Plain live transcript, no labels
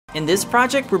In this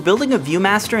project, we're building a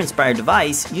Viewmaster-inspired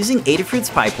device using Adafruit's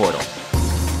PyPortal.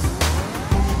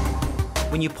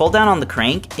 When you pull down on the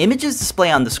crank, images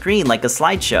display on the screen like a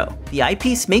slideshow. The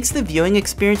eyepiece makes the viewing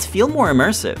experience feel more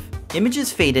immersive.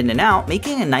 Images fade in and out,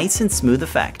 making a nice and smooth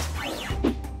effect.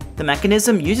 The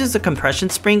mechanism uses a compression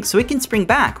spring so it can spring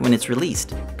back when it's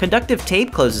released. Conductive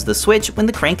tape closes the switch when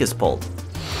the crank is pulled.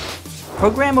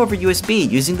 Program over USB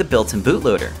using the built-in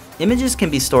bootloader. Images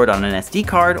can be stored on an SD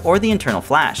card or the internal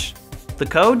flash. The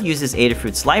code uses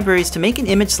Adafruit's libraries to make an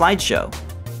image slideshow.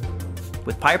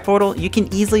 With PyPortal, you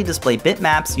can easily display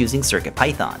bitmaps using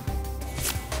CircuitPython.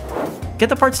 Get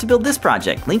the parts to build this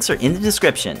project, links are in the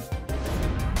description.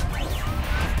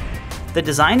 The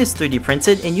design is 3D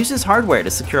printed and uses hardware to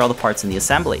secure all the parts in the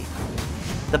assembly.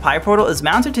 The PyPortal is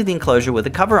mounted to the enclosure with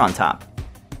a cover on top.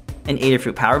 An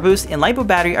Adafruit Power Boost and LiPo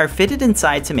battery are fitted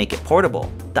inside to make it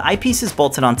portable. The eyepiece is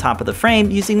bolted on top of the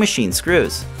frame using machine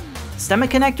screws. Stemma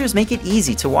connectors make it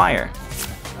easy to wire.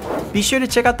 Be sure to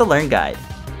check out the Learn Guide.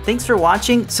 Thanks for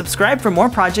watching, subscribe for more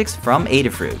projects from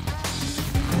Adafruit.